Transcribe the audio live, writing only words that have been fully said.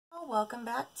welcome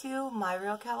back to My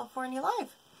Real California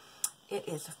Life. It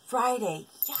is Friday.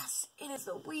 Yes, it is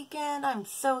the weekend. I'm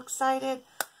so excited.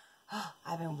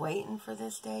 I've been waiting for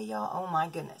this day, y'all. Oh my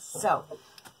goodness. So,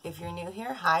 if you're new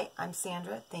here, hi, I'm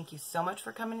Sandra. Thank you so much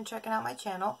for coming and checking out my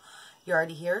channel. You're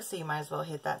already here, so you might as well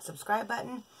hit that subscribe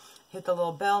button. Hit the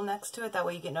little bell next to it. That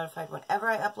way you get notified whenever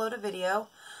I upload a video.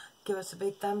 Give us a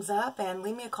big thumbs up and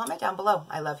leave me a comment down below.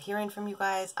 I love hearing from you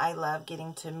guys. I love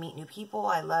getting to meet new people.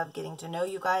 I love getting to know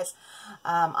you guys.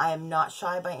 I am not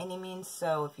shy by any means,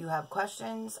 so if you have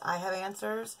questions, I have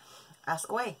answers.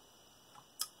 Ask away.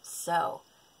 So,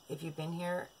 if you've been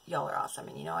here, y'all are awesome,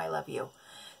 and you know I love you.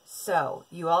 So,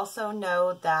 you also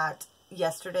know that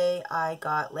yesterday I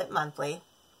got Lit Monthly,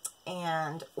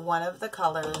 and one of the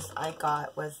colors I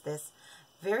got was this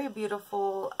very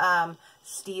beautiful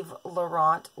Steve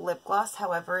Laurent lip gloss.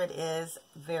 However, it is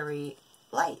very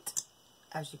light,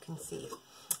 as you can see.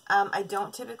 I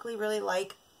don't typically really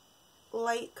like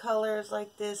light colors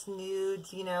like this,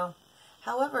 nudes, you know.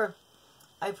 However,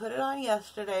 I put it on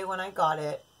yesterday when I got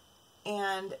it,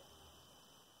 and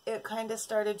it kind of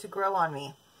started to grow on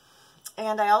me.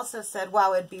 And I also said,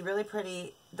 wow, it'd be really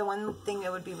pretty. The one thing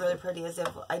that would be really pretty is if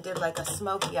I did like a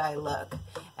smoky eye look.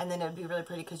 And then it would be really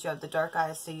pretty because you have the dark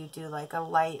eyes, so you do like a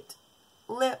light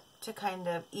lip to kind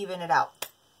of even it out.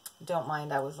 Don't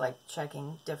mind, I was like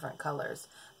checking different colors.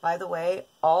 By the way,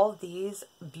 all these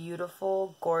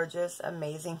beautiful, gorgeous,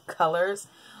 amazing colors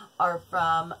are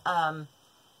from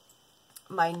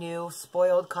my new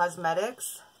Spoiled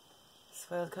Cosmetics.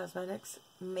 Spoiled Cosmetics.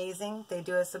 Amazing. They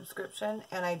do a subscription,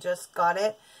 and I just got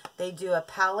it. They do a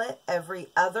palette every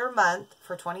other month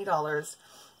for $20,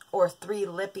 or 3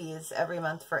 lippies every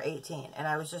month for $18. And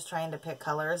I was just trying to pick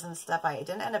colors and stuff. I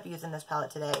didn't end up using this palette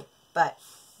today, but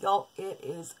y'all, it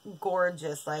is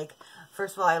gorgeous. Like,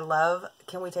 first of all, I love,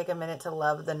 can we take a minute to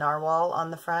love the narwhal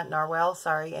on the front? Narwhal,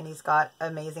 sorry, and he's got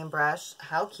amazing brush.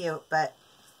 How cute, but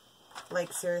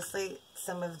like seriously,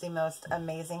 some of the most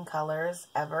amazing colors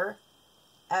ever.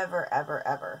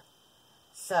 Ever.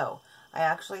 So, I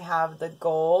actually have the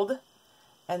gold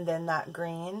and then that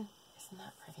green. Isn't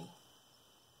that pretty?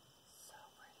 So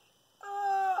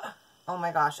pretty. Oh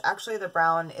my gosh. Actually, the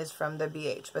brown is from the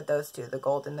BH, but those two, the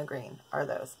gold and the green, are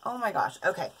those. Oh my gosh.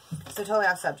 Okay. So, totally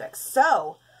off subject.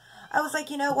 So, I was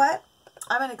like, you know what?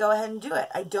 I'm going to go ahead and do it.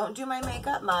 I don't do my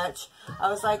makeup much. I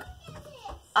was like,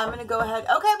 I'm going to go ahead.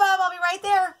 Okay, Bob, I'll be right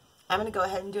there. I'm going to go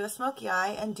ahead and do a smoky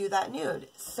eye and do that nude.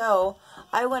 So,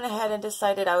 I went ahead and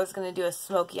decided I was going to do a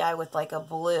smoky eye with like a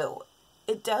blue.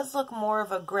 It does look more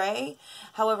of a gray.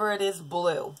 However, it is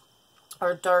blue.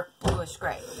 Or dark bluish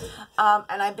gray.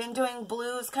 And I've been doing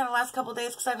blues kind of last couple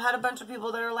days because I've had a bunch of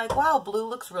people that are like, wow, blue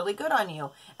looks really good on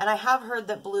you. And I have heard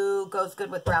that blue goes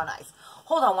good with brown eyes.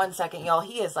 Hold on one second, y'all.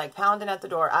 He is like pounding at the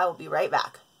door. I will be right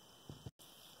back.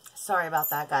 Sorry about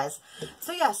that, guys.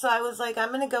 So, yeah, so I was like, I'm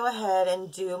going to go ahead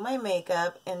and do my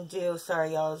makeup and do,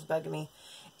 sorry, y'all, it's bugging me,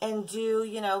 and do,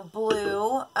 you know,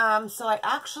 blue. So I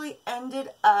actually ended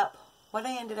up, what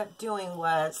I ended up doing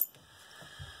was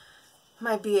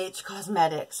my BH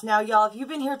Cosmetics. Now, y'all, if you've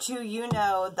been here too, you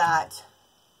know that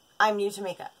I'm new to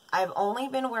makeup. I've only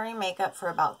been wearing makeup for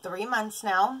about 3 months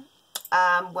now,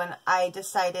 when I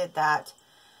decided that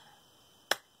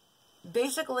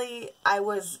basically, I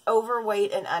was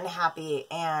overweight and unhappy,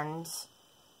 and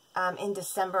in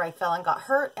December I fell and got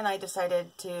hurt, and I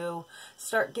decided to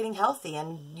start getting healthy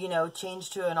and, you know,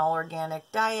 change to an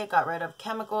all-organic diet, got rid of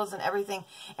chemicals and everything.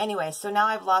 Anyway, so now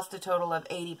I've lost a total of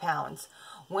 80 pounds.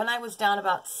 When I was down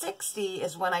about 60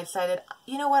 is when I decided,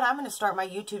 you know what, I'm going to start my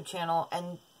YouTube channel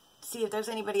and see if there's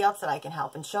anybody else that I can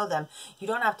help and show them. You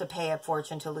don't have to pay a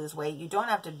fortune to lose weight. You don't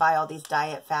have to buy all these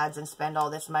diet fads and spend all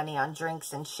this money on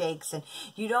drinks and shakes. And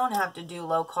you don't have to do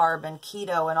low carb and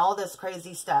keto and all this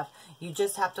crazy stuff. You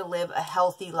just have to live a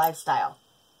healthy lifestyle.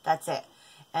 That's it.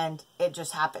 And it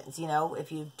just happens, you know,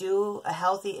 if you do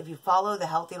if you follow the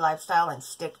healthy lifestyle and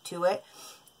stick to it,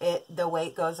 the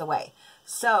weight goes away.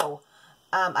 So,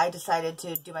 I decided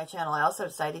to do my channel. I also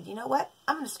decided, you know what?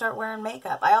 I'm going to start wearing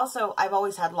makeup. I've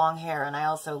always had long hair, and I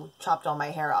also chopped all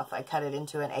my hair off. I cut it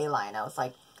into an A-line. I was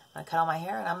like, I'm going to cut all my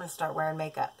hair, and I'm going to start wearing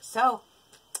makeup. So,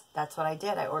 that's what I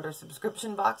did. I ordered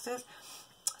subscription boxes,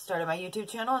 started my YouTube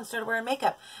channel, and started wearing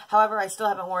makeup. However, I still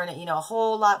haven't worn it, you know, a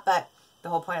whole lot, but the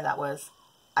whole point of that was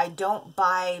I don't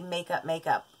buy makeup,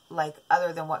 like,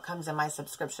 other than what comes in my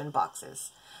subscription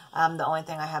boxes. The only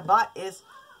thing I have bought is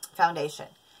foundation.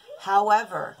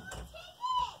 However,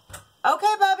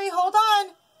 okay, Bubby, hold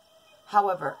on.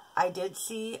 However, I did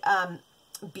see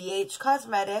BH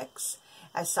Cosmetics.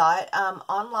 I saw it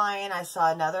online. I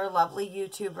saw another lovely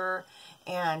YouTuber,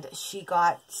 and she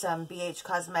got some BH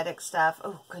Cosmetic stuff.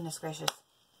 Oh, goodness gracious.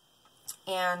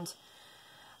 And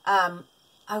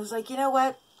I was like, you know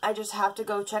what? I just have to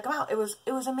go check them out. It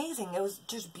was amazing. It was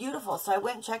just beautiful. So I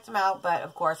went and checked them out, but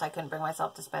of course I couldn't bring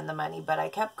myself to spend the money. But I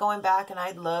kept going back and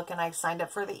I'd look and I signed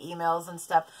up for the emails and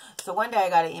stuff. So one day I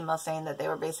got an email saying that they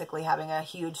were basically having a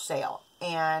huge sale.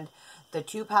 And the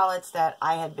 2 palettes that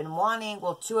I had been wanting,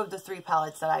 well, 2 of the 3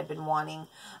 palettes that I'd been wanting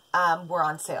were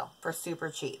on sale for super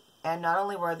cheap. And not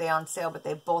only were they on sale, but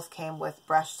they both came with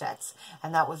brush sets.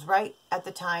 And that was right at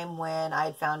the time when I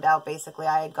had found out, basically,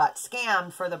 I had got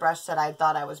scammed for the brush set I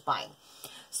thought I was buying.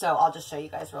 So I'll just show you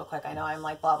guys real quick. I know I'm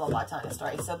like blah, blah, blah, telling a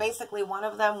story. So basically, one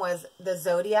of them was the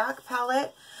Zodiac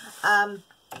palette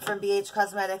from BH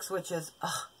Cosmetics, which is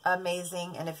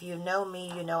amazing. And if you know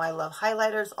me, you know I love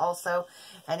highlighters also.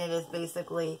 And it is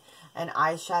basically an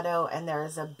eyeshadow, and there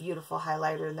is a beautiful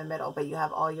highlighter in the middle. But you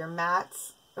have all your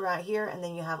mattes right here, and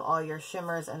then you have all your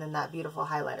shimmers, and then that beautiful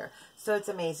highlighter. So it's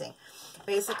amazing.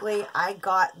 Basically, I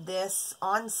got this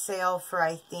on sale for,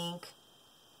 I think,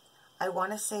 I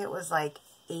want to say it was like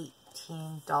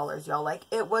 $18, y'all. Like,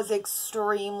 it was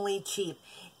extremely cheap.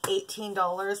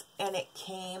 $18, and it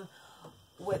came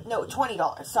with, no,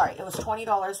 $20. Sorry, it was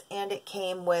 $20, and it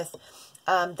came with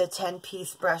the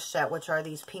 10-piece brush set, which are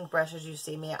these pink brushes you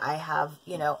see me. I have,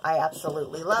 you know, I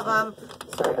absolutely love them.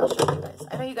 Sorry, I'll show you guys.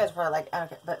 I know you guys probably like, I don't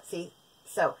care, but see,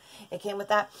 so it came with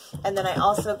that. And then I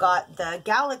also got the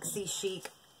Galaxy Chic,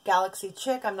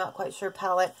 I'm not quite sure,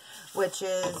 palette, which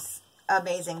is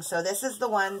amazing. So this is the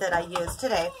one that I used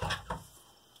today.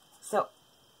 So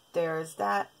there's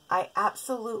that. I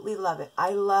absolutely love it. I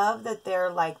love that they're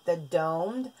like the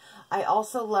domed. I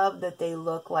also love that they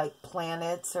look like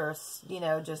planets, or, you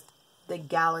know, just the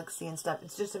galaxy and stuff.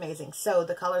 It's just amazing. So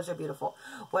the colors are beautiful.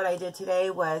 What I did today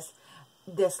was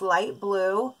this light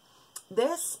blue.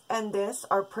 This and this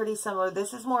are pretty similar.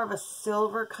 This is more of a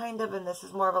silver kind of, and this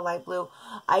is more of a light blue.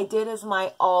 I did as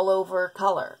my all over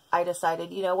color. I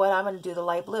decided, you know what, I'm going to do the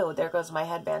light blue. There goes my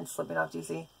headband slipping off. Do you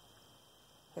see?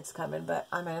 It's coming, but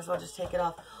I might as well just take it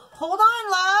off. Hold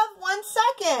on, love. 1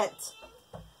 second.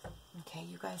 Okay,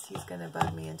 you guys, he's going to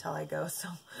bug me until I go, so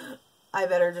I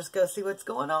better just go see what's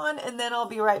going on, and then I'll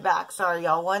be right back. Sorry,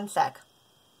 y'all. 1 sec.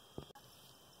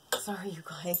 Sorry, you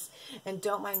guys. And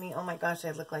don't mind me. Oh, my gosh,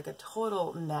 I look like a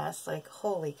total mess. Like,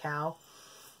 holy cow.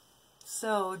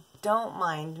 So, don't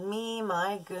mind me.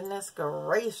 My goodness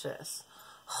gracious.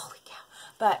 Holy cow.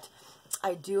 But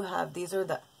I do have, these are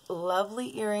the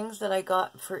lovely earrings that I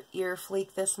got for Ear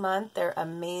Fleek this month. They're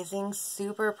amazing,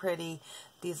 super pretty.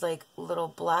 These like little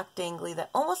black dangly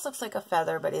that almost looks like a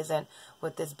feather but isn't,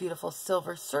 with this beautiful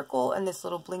silver circle and this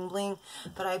little bling bling.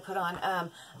 But I put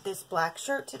on this black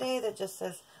shirt today that just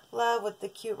says love with the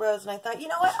cute rose, and I thought, you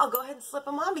know what, I'll go ahead and slip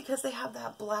them on because they have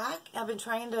that black. I've been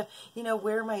trying to, you know,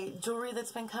 wear my jewelry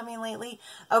that's been coming lately.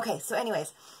 Okay, so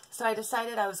anyways, so I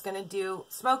decided I was going to do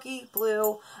smoky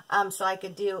blue, so I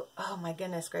could do, oh my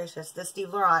goodness gracious, the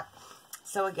Steve Laurent.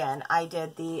 So again, I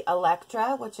did the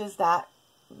Electra, which is that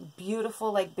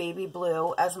beautiful like baby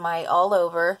blue as my all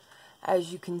over,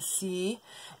 as you can see.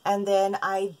 And then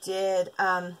I did,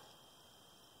 no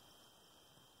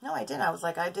I didn't, I was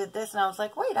like, I did this, and I was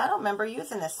like, wait, I don't remember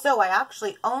using this. So I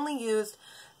actually only used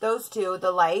those two,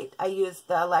 the light, I used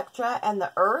the Electra and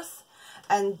the Earth,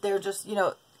 and they're just, you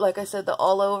know, like I said, the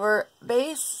all over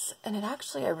base, and it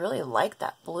actually, I really like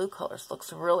that blue color. It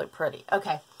looks really pretty.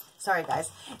 Okay. Sorry, guys.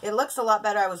 It looks a lot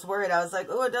better. I was worried. I was like,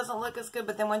 oh, it doesn't look as good.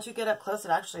 But then once you get up close, it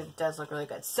actually does look really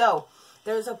good. So,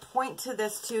 there's a point to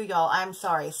this too, y'all. I'm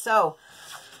sorry. So,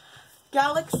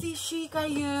 Galaxy Chic I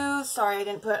use. Sorry, I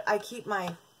didn't put,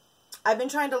 I've been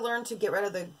trying to learn to get rid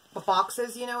of the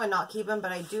boxes, you know, and not keep them.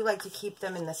 But I do like to keep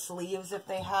them in the sleeves if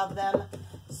they have them.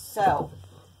 So,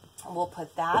 we'll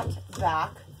put that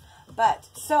back. But,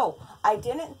 so, I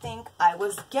didn't think I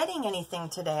was getting anything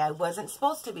today. I wasn't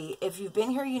supposed to be. If you've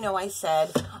been here, you know I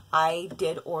said I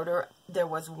did order. There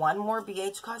was one more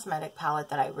BH Cosmetic palette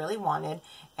that I really wanted.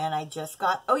 And I just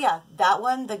got, oh yeah, that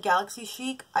one, the Galaxy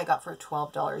Chic, I got for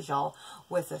 $12, y'all.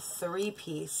 With a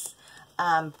 3-piece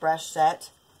brush set.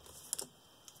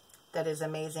 That is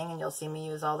amazing. And you'll see me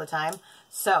use all the time.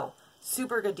 So,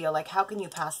 super good deal. Like, how can you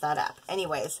pass that up?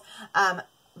 Anyways,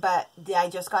 but I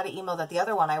just got an email that the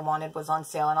other one I wanted was on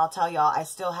sale. And I'll tell y'all, I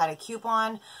still had a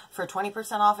coupon for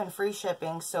 20% off and free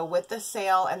shipping. So with the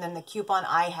sale and then the coupon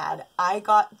I had, I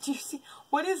got, do you see,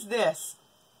 what is this?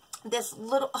 This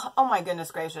little, oh my goodness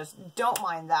gracious. Don't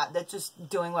mind that. That's just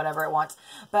doing whatever it wants.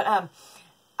 But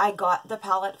I got the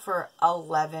palette for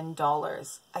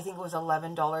 $11. I think it was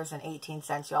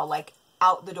 $11.18, y'all. Like,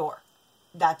 out the door.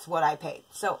 That's what I paid.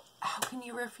 So, how can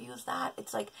you refuse that?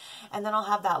 It's like, and then I'll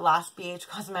have that last BH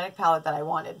Cosmetic palette that I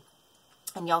wanted.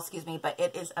 And y'all, excuse me, but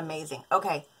it is amazing.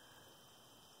 Okay.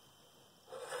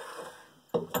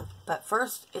 But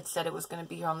first, it said it was going to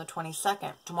be here on the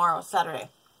 22nd, tomorrow, Saturday.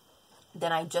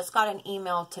 Then I just got an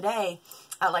email today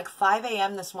at like 5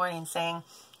 a.m. this morning saying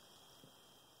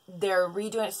they're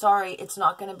redoing it. Sorry, it's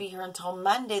not going to be here until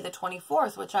Monday, the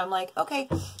 24th, which I'm like, okay,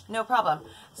 no problem.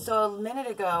 So a minute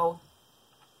ago,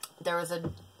 there was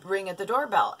a ring at the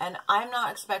doorbell, and I'm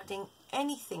not expecting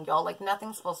anything, y'all. Like,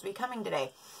 nothing's supposed to be coming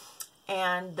today.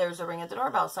 And there's a ring at the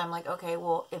doorbell. So I'm like, okay,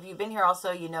 well, if you've been here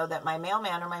also, you know that my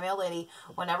mailman or my mail lady,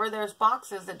 whenever there's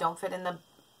boxes that don't fit in the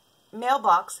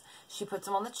mailbox, she puts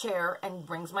them on the chair and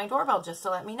rings my doorbell just to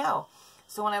let me know.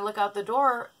 So when I look out the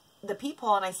door, the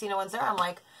peephole, and I see no one's there, I'm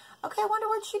like, okay, I wonder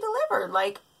what she delivered.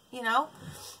 Like, you know.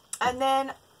 And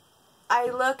then I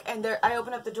look, and there, I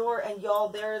open up the door, and y'all,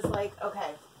 there's like,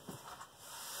 okay.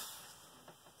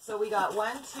 So we got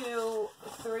 1, 2,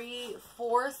 3,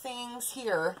 4 things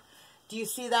here. Do you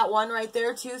see that one right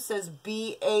there too? Says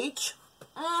BH.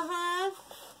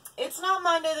 It's not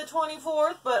Monday the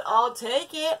 24th, but I'll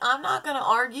take it. I'm not going to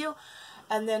argue.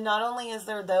 And then not only is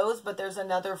there those, but there's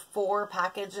another 4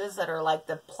 packages that are like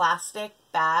the plastic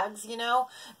bags, you know,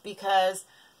 because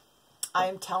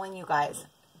I'm telling you guys,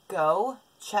 go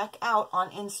check out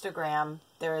on Instagram.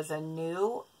 There is a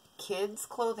new kids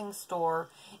clothing store.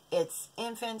 It's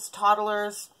infants,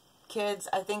 toddlers, kids.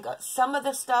 I think some of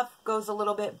the stuff goes a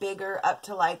little bit bigger, up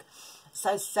to like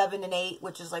size 7 and 8,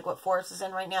 which is like what Forrest is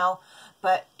in right now.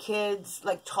 But kids,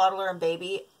 like toddler and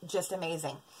baby, just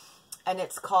amazing. And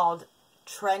it's called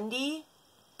Trendy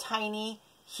Tiny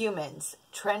Humans.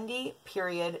 Trendy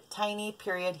period, tiny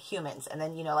period humans. And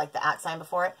then, you know, like the @ sign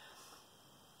before it.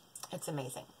 It's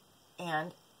amazing.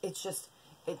 And it's just,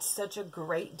 it's such a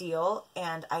great deal.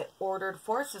 And I ordered,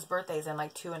 Forrest's birthday's in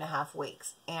like 2.5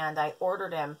 weeks. And I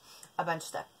ordered him a bunch of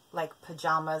stuff, like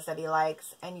pajamas that he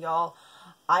likes. And y'all,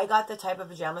 I got the type of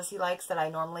pajamas he likes that I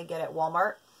normally get at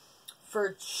Walmart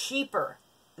for cheaper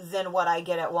than what I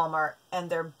get at Walmart, and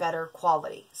they're better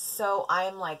quality. So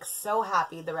I'm like so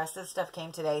happy. The rest of the stuff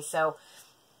came today. So,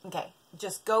 okay,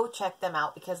 just go check them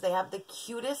out because they have the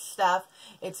cutest stuff.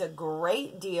 It's a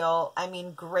great deal. I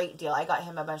mean, great deal. I got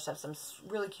him a bunch of stuff, some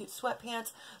really cute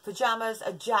sweatpants, pajamas,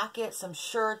 a jacket, some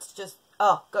shirts. Just,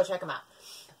 oh, go check them out.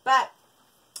 But,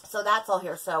 so that's all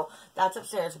here. So that's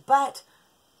upstairs. But,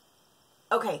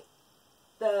 okay,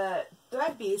 the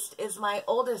Thread Beast is my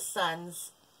oldest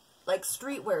son's like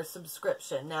streetwear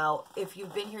subscription. Now, if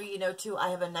you've been here, you know too, I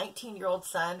have a 19-year-old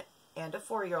son and a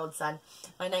 4-year-old son.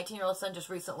 My 19-year-old son just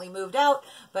recently moved out,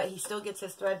 but he still gets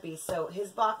his Thread Beast. So his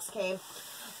box came.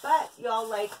 But y'all,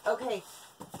 like, okay,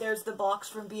 there's the box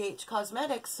from BH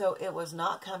Cosmetics. So it was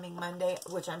not coming Monday,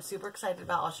 which I'm super excited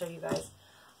about. I'll show you guys.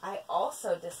 I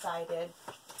also decided,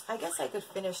 I guess I could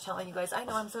finish telling you guys. I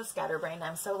know I'm so scatterbrained.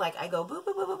 I'm so like, I go boop,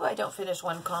 boop, boop, boop. I don't finish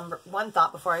one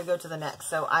thought before I go to the next.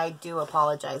 So I do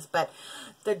apologize. But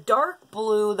the dark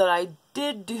blue that I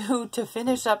did do to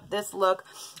finish up this look,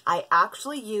 I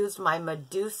actually used my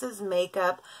Medusa's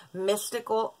Makeup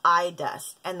Mystical Eye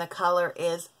Dust. And the color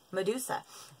is Medusa.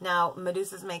 Now,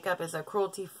 Medusa's Makeup is a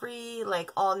cruelty-free,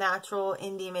 like all-natural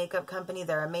indie makeup company.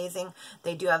 They're amazing.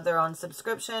 They do have their own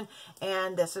subscription,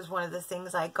 and this is one of the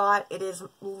things I got. It is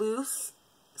loose,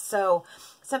 so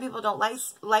some people don't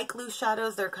like loose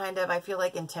shadows. They're kind of, I feel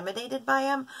like, intimidated by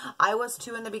them. I was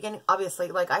too in the beginning. Obviously,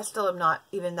 like, I still am not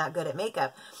even that good at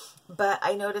makeup. But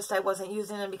I noticed I wasn't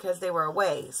using them because they were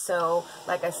away. So,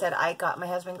 like I said, my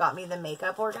husband got me the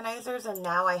makeup organizers, and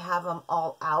now I have them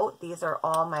all out. These are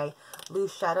all my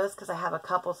loose shadows because I have a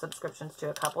couple subscriptions to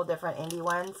a couple different indie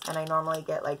ones, and I normally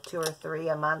get like 2 or 3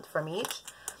 a month from each.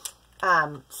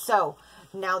 So,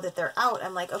 now that they're out,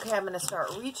 I'm like, okay, I'm going to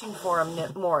start reaching for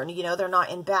them more. And, you know, they're not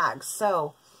in bags.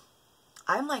 So,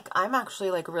 I'm actually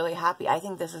like really happy. I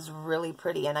think this is really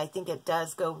pretty, and I think it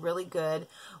does go really good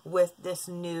with this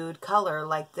nude color.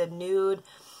 Like the nude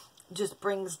just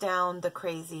brings down the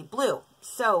crazy blue.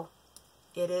 So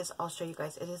it is, I'll show you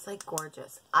guys, it is like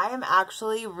gorgeous. I am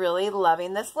actually really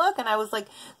loving this look, and I was like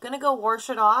gonna go wash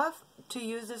it off to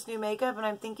use this new makeup, and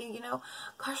I'm thinking, you know,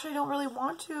 gosh, I don't really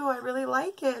want to. I really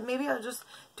like it. Maybe I'll just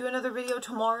do another video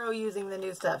tomorrow using the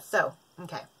new stuff. So,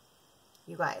 okay,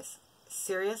 you guys.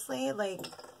 Seriously, like,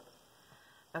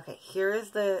 okay, here is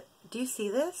the, do you see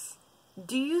this?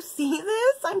 Do you see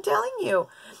this? I'm telling you.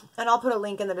 And I'll put a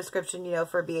link in the description, you know,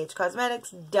 for BH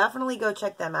Cosmetics. Definitely go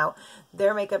check them out.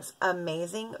 Their makeup's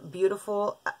amazing,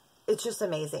 beautiful. It's just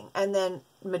amazing. And then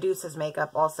Medusa's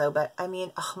makeup also. But, I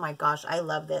mean, oh my gosh, I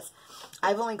love this.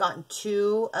 I've only gotten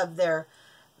 2 of their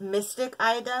Mystic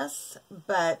Eye Dusts,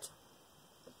 but,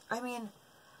 I mean,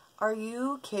 are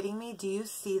you kidding me? Do you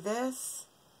see this?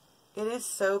 It is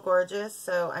so gorgeous.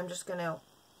 So I'm just going to,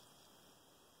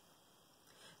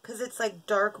 because it's like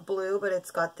dark blue, but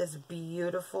it's got this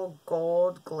beautiful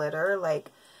gold glitter. Like,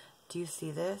 do you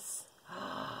see this?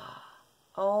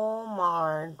 Oh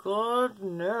my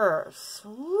goodness.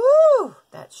 Woo!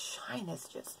 That shine is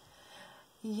just,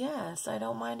 yes, I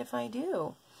don't mind if I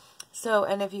do. So,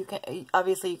 and if you can,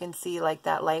 obviously you can see like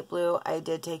that light blue, I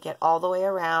did take it all the way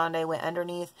around. I went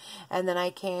underneath, and then I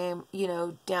came, you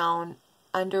know, down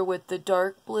under with the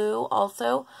dark blue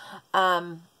also,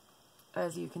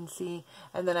 as you can see.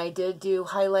 And then I did do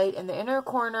highlight in the inner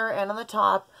corner and on the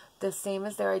top, the same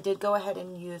as there. I did go ahead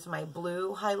and use my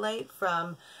blue highlight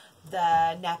from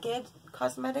the Naked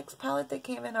Cosmetics palette that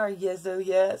came in our Yes Oh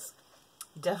Yes.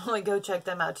 Definitely go check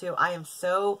them out too. I am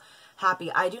so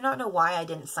happy. I do not know why I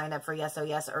didn't sign up for Yes Oh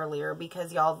Yes earlier,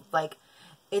 because y'all, like,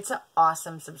 it's an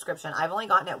awesome subscription. I've only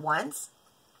gotten it once,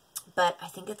 but I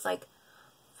think it's like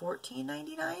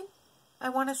 $14.99, I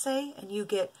want to say, and you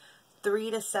get 3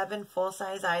 to 7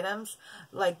 full-size items.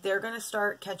 Like, they're going to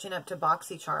start catching up to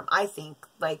BoxyCharm, I think.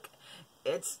 Like,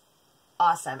 it's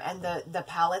awesome. And the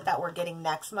palette that we're getting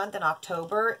next month in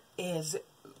October is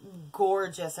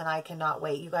gorgeous, and I cannot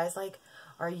wait. You guys, like,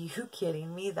 are you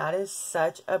kidding me? That is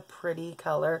such a pretty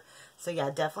color. So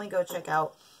yeah, definitely go check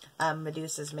out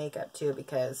Medusa's makeup too,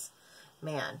 because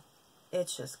man,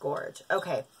 it's just gorge.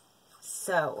 Okay,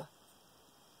 so,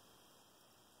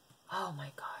 oh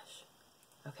my gosh.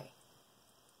 Okay,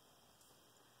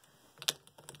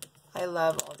 I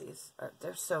love all these.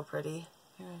 They're so pretty.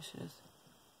 Here, I should just,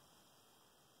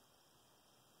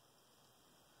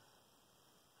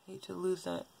 I hate to lose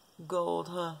that gold,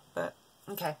 huh? But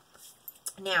okay.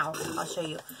 Now, I'll show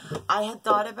you. I had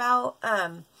thought about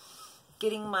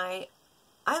getting my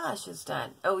eyelashes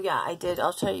done. Oh, yeah, I did.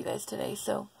 I'll show you guys today,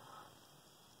 so.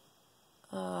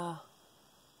 Don't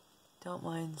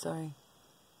mind, sorry.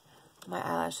 My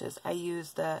eyelashes. I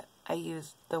used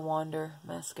the Wander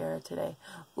mascara today.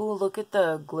 Ooh, look at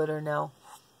the glitter now.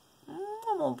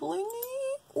 I'm all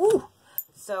blingy. Ooh.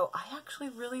 So, I actually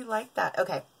really like that.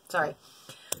 Okay, sorry.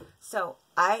 So,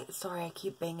 sorry, I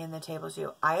keep banging the table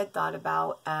too. I had thought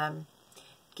about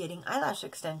getting eyelash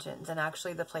extensions, and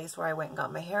actually the place where I went and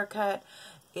got my hair cut,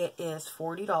 it is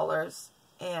 $40,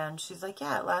 and she's like,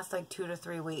 yeah, it lasts like 2 to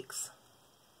 3 weeks.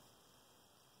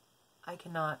 I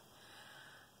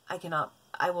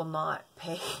will not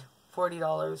pay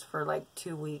 $40 for like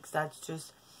 2 weeks.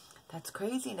 That's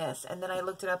craziness. And then I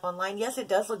looked it up online. Yes, it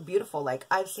does look beautiful. Like,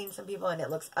 I've seen some people and it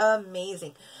looks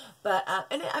amazing. But,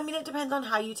 I mean, it depends on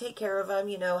how you take care of them,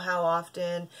 you know, how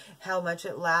often, how much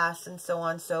it lasts, and so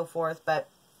on and so forth. But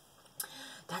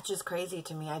that's just crazy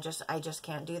to me. I just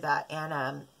can't do that.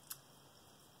 And,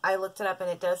 I looked it up, and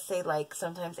it does say, like,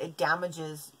 sometimes it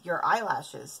damages your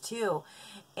eyelashes too.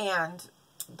 And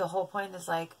the whole point is,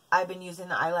 like, I've been using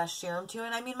the eyelash serum too.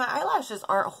 And I mean, my eyelashes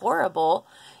aren't horrible,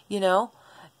 you know.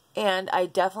 And I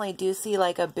definitely do see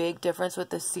like a big difference with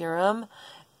the serum.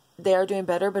 They are doing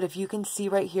better, but if you can see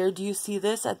right here, do you see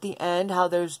this at the end, how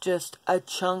there's just a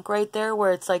chunk right there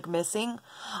where it's like missing?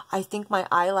 I think my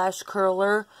eyelash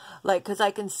curler, like, because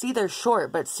I can see they're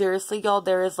short, but seriously, y'all,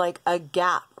 there is like a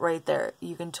gap right there.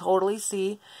 You can totally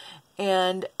see.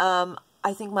 And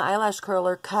I think my eyelash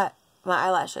curler cut my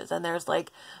eyelashes, and there's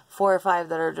like 4 or 5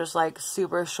 that are just like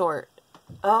super short.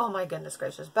 Oh my goodness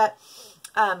gracious. But,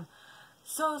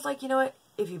 so I was like, you know what?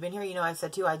 If you've been here, you know I've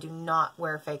said too, I do not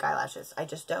wear fake eyelashes. I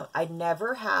just don't. I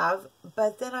never have.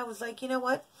 But then I was like, you know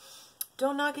what?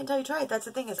 Don't knock it until you try it. That's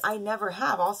the thing, is I never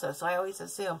have also. So I always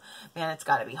assume, man, it's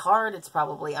got to be hard. It's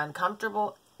probably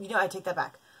uncomfortable. You know, I take that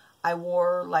back. I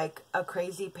wore like a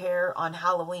crazy pair on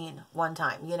Halloween one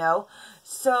time, you know.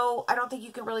 So I don't think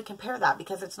you can really compare that,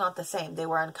 because it's not the same. They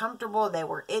were uncomfortable. They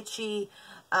were itchy.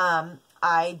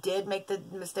 I did make the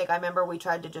mistake. I remember we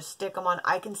tried to just stick them on.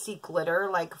 I can see glitter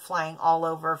like flying all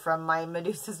over from my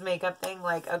Medusa's makeup thing.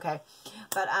 Like, okay.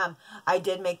 But I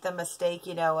did make the mistake,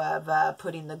 you know, of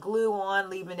putting the glue on,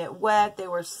 leaving it wet. They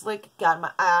were slick. Got in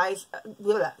my eyes.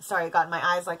 Sorry, got in my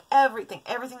eyes. Like everything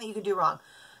that you could do wrong.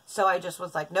 So I just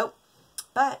was like, nope.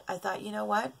 But I thought, you know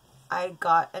what? I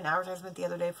got an advertisement the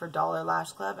other day for Dollar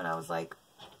Lash Club, and I was like,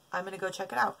 I'm going to go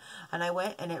check it out. And I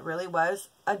went, and it really was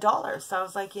 $1. So I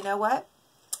was like, you know what?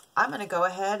 I'm going to go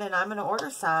ahead and I'm going to order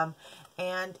some.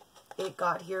 And it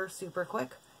got here super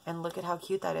quick. And look at how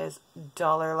cute that is.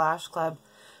 Dollar Lash Club.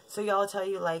 So y'all, tell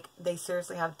you, like, they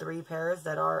seriously have 3 pairs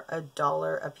that are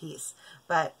 $1 a piece.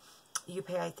 But you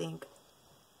pay, I think,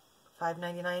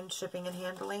 $5.99 shipping and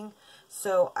handling.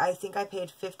 So I think I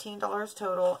paid $15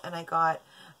 total. And I got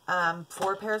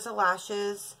 4 pairs of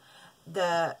lashes.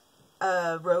 The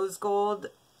rose gold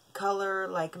color,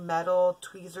 like metal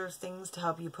tweezers things to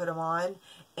help you put them on,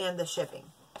 and the shipping.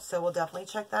 So we'll definitely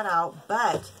check that out.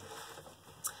 But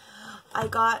I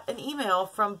got an email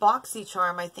from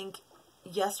BoxyCharm, I think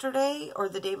yesterday or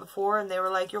the day before, and they were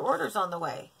like, your order's on the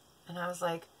way. And I was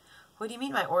like, what do you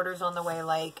mean my order's on the way?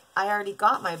 Like, I already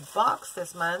got my box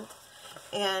this month,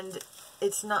 and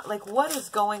it's not, like, what is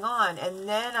going on? And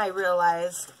then I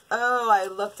realized, oh, I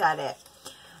looked at it,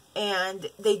 and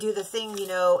they do the thing, you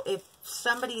know, if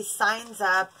somebody signs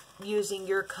up using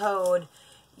your code,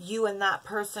 you and that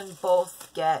person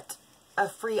both get a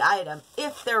free item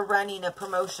if they're running a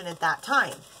promotion at that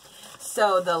time.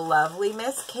 So the lovely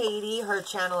Miss Katie, her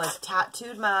channel is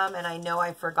Tattooed Mom, and I know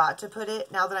I forgot to put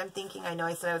it. Now that I'm thinking, I know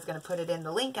I said I was going to put it in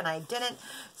the link, and I didn't.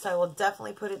 So I will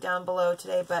definitely put it down below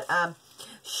today. But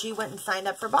she went and signed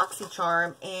up for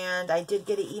BoxyCharm, and I did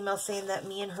get an email saying that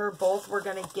me and her both were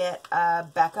going to get a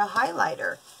Becca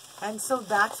highlighter. And so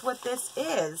that's what this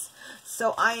is.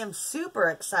 So I am super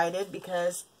excited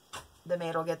because the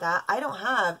maid will get that. I don't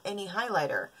have any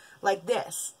highlighter like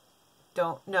this.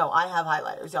 I have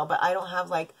highlighters, y'all, but I don't have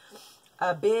like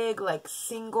a big, like,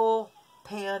 single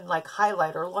pan, like,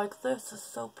 highlighter like this. Is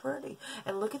so pretty.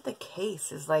 And look at the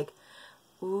case. Is like,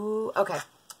 ooh. Okay,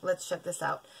 let's check this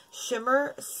out.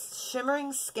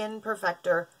 Shimmering Skin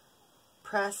Perfector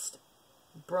Pressed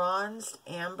Bronzed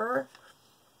Amber.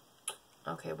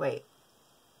 Okay, wait.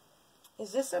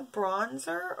 Is this a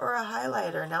bronzer or a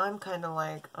highlighter? Now I'm kind of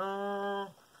like,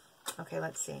 okay,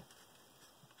 let's see.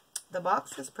 The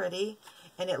box is pretty,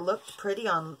 and it looked pretty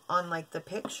on like the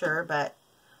picture, but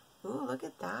ooh, look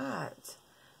at that.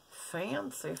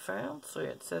 Fancy, fancy.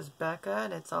 It says Becca,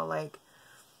 and it's all like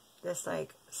this,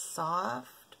 like,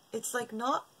 soft. It's like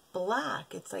not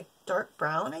black. It's like dark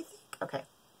brown, I think. Okay.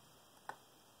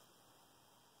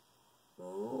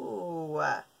 Ooh.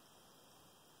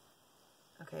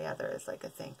 Okay, yeah, there is like a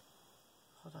thing.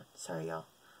 Hold on. Sorry, y'all.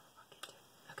 I'll get to it.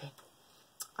 Okay.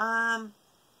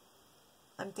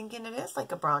 I'm thinking it is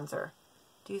like a bronzer.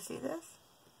 Do you see this?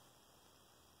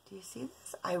 Do you see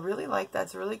this? I really like that.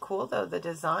 It's really cool, though, the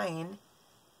design.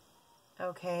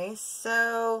 Okay,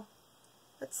 so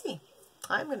let's see.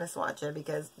 I'm going to swatch it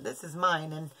because this is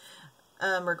mine,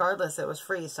 and regardless, it was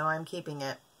free, so I'm keeping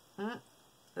it.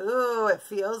 Ooh, it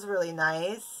feels really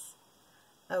nice.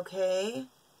 Okay.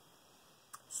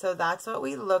 So that's what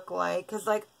we look like. Because,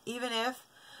 like, even if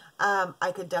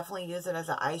I could definitely use it as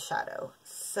an eyeshadow.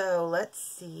 So let's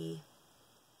see.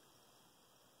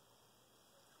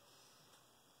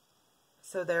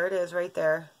 So there it is right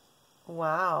there.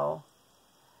 Wow.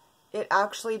 It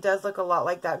actually does look a lot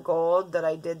like that gold that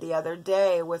I did the other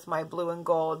day with my blue and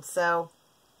gold. So,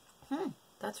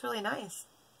 that's really nice.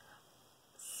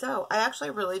 So, I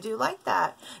actually really do like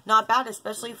that. Not bad,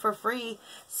 especially for free.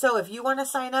 So, if you want to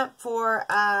sign up for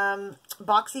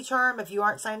BoxyCharm, if you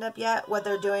aren't signed up yet, what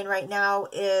they're doing right now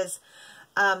is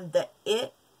the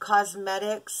It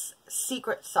Cosmetics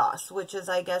Secret Sauce, which is,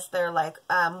 I guess, their, like,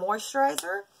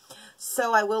 moisturizer.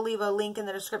 So, I will leave a link in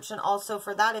the description also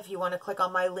for that. If you want to click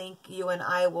on my link, you and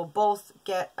I will both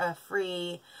get a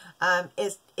free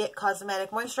It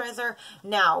Cosmetic Moisturizer.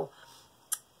 Now,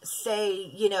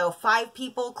 say, 5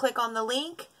 people click on the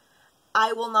link,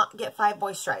 I will not get 5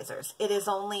 moisturizers. It is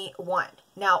only 1.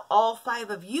 Now, all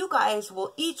 5 of you guys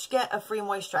will each get a free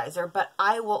moisturizer, but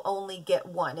I will only get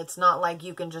 1. It's not like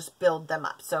you can just build them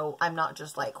up. So, I'm not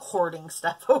just, like, hoarding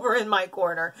stuff over in my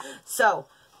corner. So,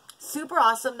 super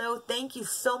awesome, though. Thank you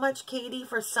so much, Katie,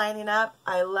 for signing up.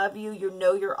 I love you. You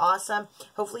know you're awesome.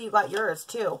 Hopefully you got yours,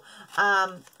 too.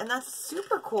 And that's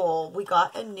super cool. We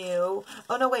got a new...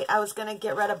 Oh, no, wait. I was going to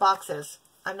get rid of boxes.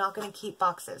 I'm not going to keep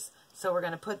boxes. So we're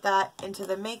going to put that into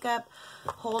the makeup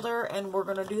holder, and we're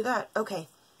going to do that. Okay.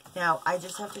 Now, I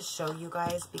just have to show you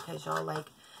guys because y'all, like,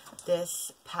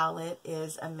 this palette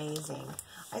is amazing.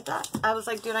 I was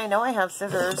like, dude, I know I have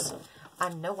scissors. I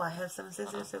know I have some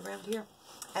scissors around here.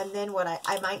 And then what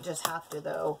I might just have to,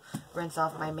 though, rinse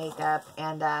off my makeup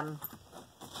and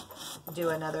do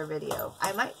another video.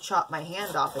 I might chop my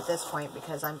hand off at this point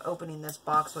because I'm opening this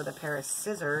box with a pair of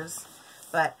scissors.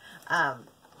 But I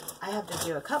have to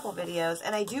do a couple videos.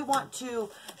 And I do want to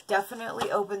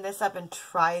definitely open this up and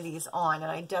try these on.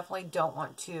 And I definitely don't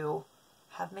want to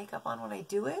have makeup on when I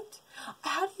do it.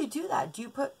 How do you do that? Do you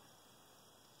put...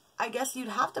 I guess you'd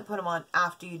have to put them on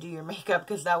after you do your makeup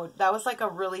because that was like a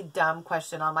really dumb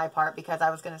question on my part because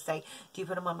I was going to say, do you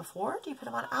put them on before or do you put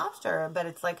them on after? But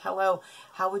it's like, hello,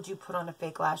 how would you put on a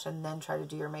fake lash and then try to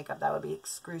do your makeup? That would be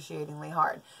excruciatingly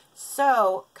hard.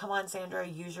 So, come on, Sandra,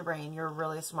 use your brain. You're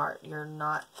really smart. You're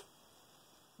not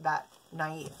that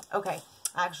naive. Okay,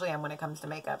 I actually am when it comes to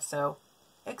makeup, so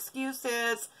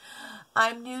excuses.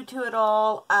 I'm new to it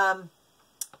all.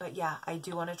 But yeah, I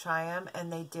do want to try them,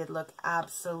 and they did look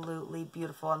absolutely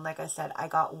beautiful. And like I said, I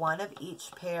got one of each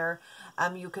pair.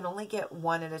 You can only get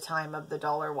one at a time of the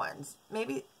dollar ones.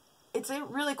 Maybe it's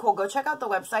really cool. Go check out the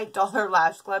website, Dollar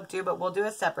Lash Club too, but we'll do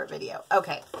a separate video.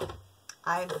 Okay.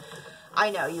 I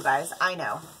know, you guys. I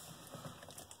know.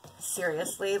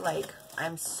 Seriously, like,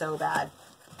 I'm so bad.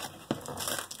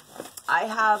 I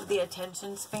have the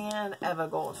attention span of a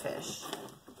goldfish.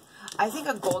 I think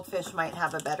a goldfish might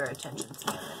have a better attention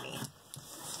span than me.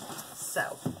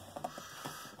 So,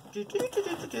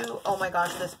 oh my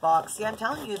gosh, this box. See, I'm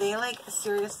telling you, they like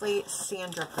seriously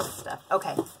Sandra-proof stuff.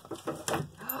 Okay.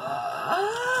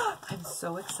 I'm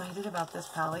so excited about this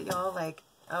palette, y'all. Like,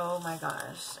 oh my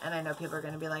gosh. And I know people are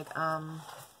going to be like,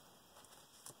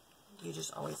 you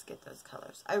just always get those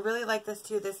colors. I really like this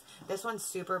too. This one's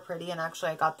super pretty, and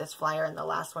actually I got this flyer in the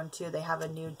last one too. They have a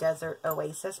new Desert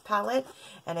Oasis palette,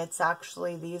 and it's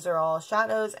actually, these are all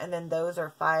shadows, and then those are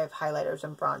 5 highlighters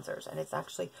and bronzers, and it's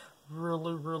actually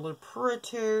really, really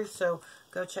pretty. So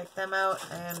go check them out.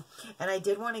 And I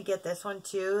did want to get this one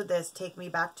too, this Take Me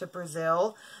Back to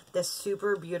Brazil, this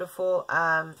super beautiful,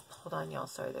 hold on y'all,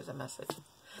 sorry, there's a message.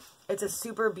 It's a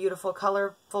super beautiful,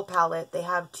 colorful palette. They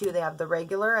have 2. They have the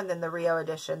regular and then the Rio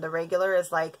edition. The regular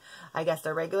is like, I guess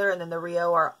the regular, and then the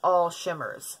Rio are all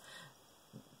shimmers.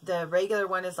 The regular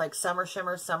one is like summer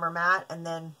shimmer, summer matte, and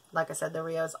then, like I said, the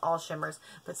Rio is all shimmers.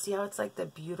 But see how it's like the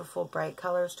beautiful bright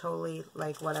colors, totally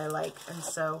like what I like. And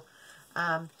so,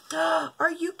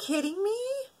 are you kidding me?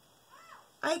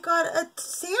 I got a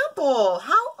sample.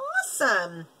 How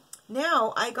awesome.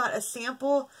 Now, I got a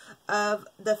sample of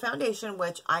the foundation,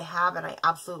 which I have and I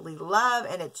absolutely love,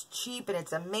 and it's cheap and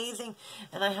it's amazing,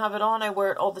 and I have it on. I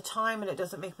wear it all the time, and it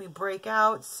doesn't make me break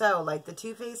out, so like the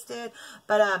Too Faced did.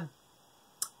 But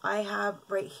I have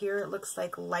right here, it looks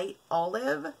like light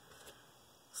olive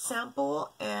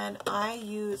sample, and I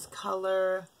use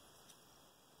color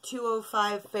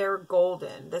 205 Fair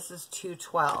Golden. This is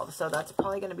 212, so that's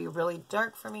probably going to be really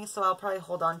dark for me, so I'll probably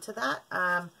hold on to that.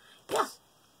 Yeah.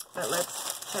 But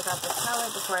let's check out the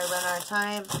palette before I run out of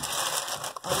time.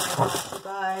 Oh my gosh, you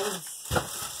guys.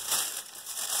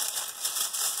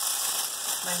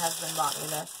 My husband bought me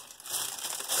this.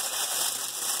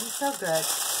 He's so good.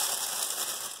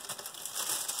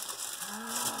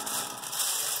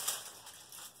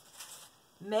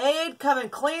 Maid, come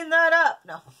and clean that up.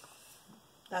 No,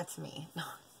 that's me.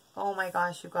 Oh my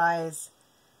gosh, you guys.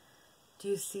 Do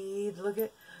you see? Look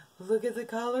at the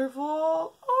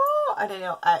colorful. Oh, I don't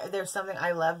know. There's something,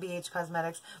 I love BH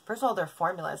Cosmetics. First of all, their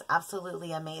formula is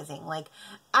absolutely amazing. Like,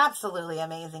 absolutely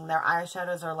amazing. Their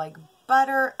eyeshadows are like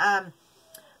butter. And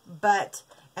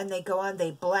they go on,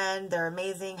 they blend. They're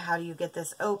amazing. How do you get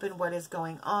this open? What is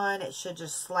going on? It should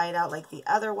just slide out like the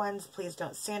other ones. Please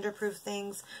don't Sandra-proof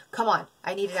things. Come on.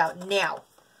 I need it out now.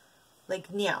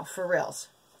 Like now, for reals.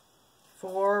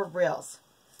 For reals.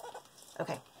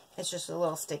 Okay. It's just a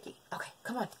little sticky. Okay,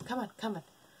 come on, come on, come on.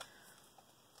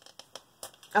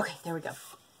 Okay, there we go.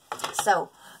 So,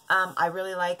 I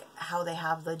really like how they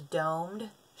have the domed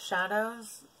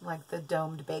shadows, like the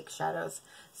domed baked shadows.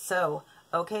 So,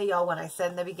 okay, y'all, when I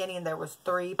said in the beginning there was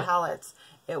 3 palettes,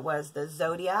 it was the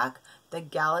Zodiac, the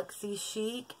Galaxy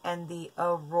Chic, and the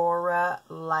Aurora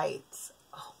Lights.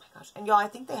 Oh my gosh. And y'all, I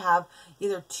think they have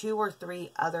either 2 or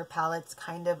 3 other palettes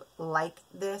kind of like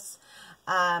this.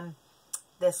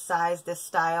 This size, this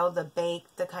style, the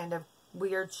baked, the kind of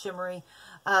weird shimmery.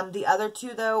 The other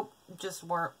 2, though, just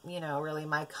weren't, you know, really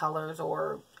my colors,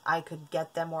 or I could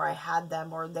get them, or I had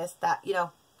them, or this, that, you know.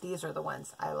 These are the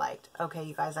ones I liked. Okay,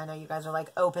 you guys, I know you guys are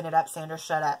like, open it up, Sandra,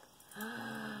 shut up.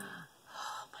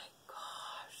 Oh my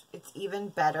gosh. It's even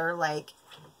better, like,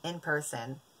 in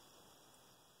person.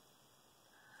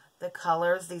 The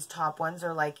colors, these top ones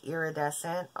are like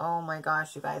iridescent. Oh my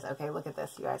gosh, you guys. Okay, look at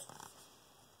this, you guys.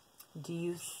 Do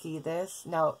you see this?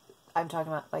 No, I'm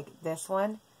talking about like this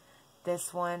one,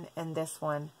 and this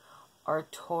one are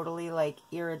totally like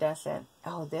iridescent.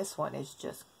 Oh, this one is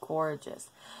just gorgeous.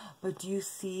 But do you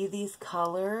see these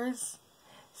colors?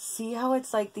 See how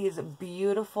it's like these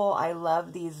beautiful, I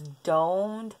love these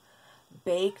domed,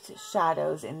 baked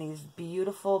shadows in these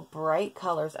beautiful, bright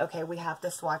colors. Okay, we have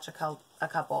to swatch a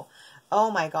couple.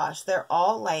 Oh my gosh, they're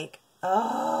all like,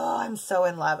 oh, I'm so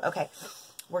in love. Okay.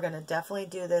 We're going to definitely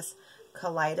do this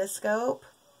Kaleidoscope.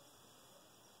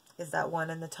 Is that one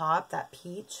in the top, that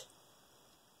peach?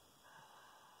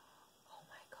 Oh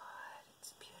my god,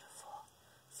 it's beautiful.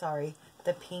 Sorry,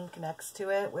 the pink next to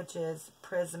it, which is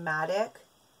Prismatic.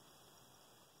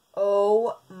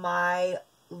 Oh my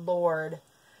lord.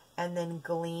 And then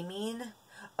Gleaming.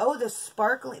 Oh, the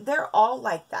sparkling. They're all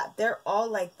like that. They're all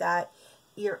like that.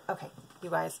 Okay, you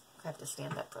guys, I have to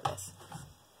stand up for this.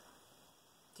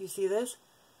 Do you see this?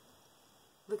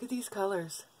 Look at these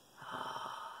colors.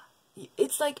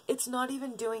 It's like, it's not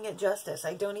even doing it justice.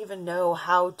 I don't even know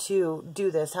how to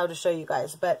do this, how to show you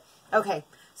guys. But, okay,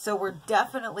 so we're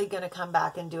definitely going to come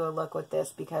back and do a look with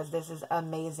this because this is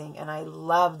amazing. And I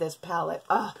love this palette.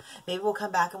 Oh, maybe we'll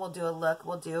come back and we'll do a look.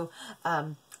 We'll do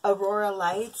Aurora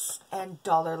Lights and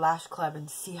Dollar Lash Club and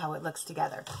see how it looks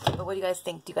together. But what do you guys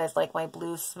think? Do you guys like my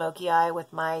blue smoky eye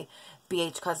with my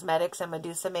BH Cosmetics and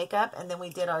Medusa makeup? And then we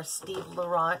did our Steve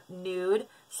Laurent nude.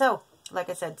 So, like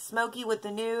I said, smoky with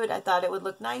the nude. I thought it would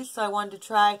look nice, so I wanted to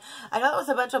try. I know it was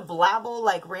a bunch of blabble,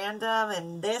 like random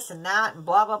and this and that and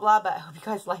blah, blah, blah, but I hope you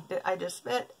guys liked it. I just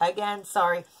spit. Again,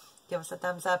 sorry. Give us a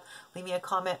thumbs up. Leave me a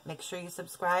comment. Make sure you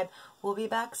subscribe. We'll be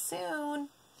back soon.